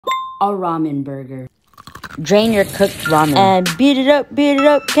a ramen burger. Drain your cooked ramen and beat it up, beat it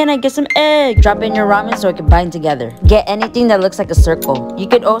up. Can I get some egg? Drop in your ramen so it can bind together. Get anything that looks like a circle. You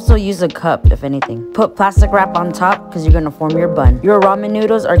could also use a cup if anything. Put plastic wrap on top because you're gonna form your bun. Your ramen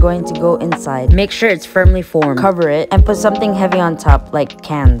noodles are going to go inside. Make sure it's firmly formed. Cover it and put something heavy on top like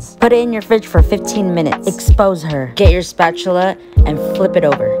cans. Put it in your fridge for 15 minutes. Expose her. Get your spatula and flip it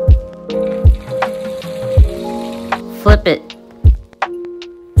over. Flip it.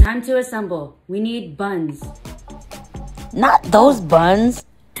 Time to assemble. We need buns. Not those buns.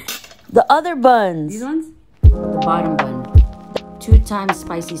 The other buns. These ones? The bottom bun. 2 times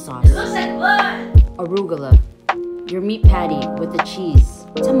spicy sauce. It looks like blood. Arugula. Your meat patty with the cheese.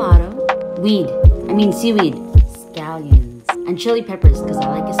 Tomato. Seaweed. Scallions. And chili peppers because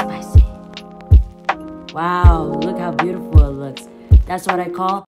I like it spicy. Wow, look how beautiful it looks. That's what I call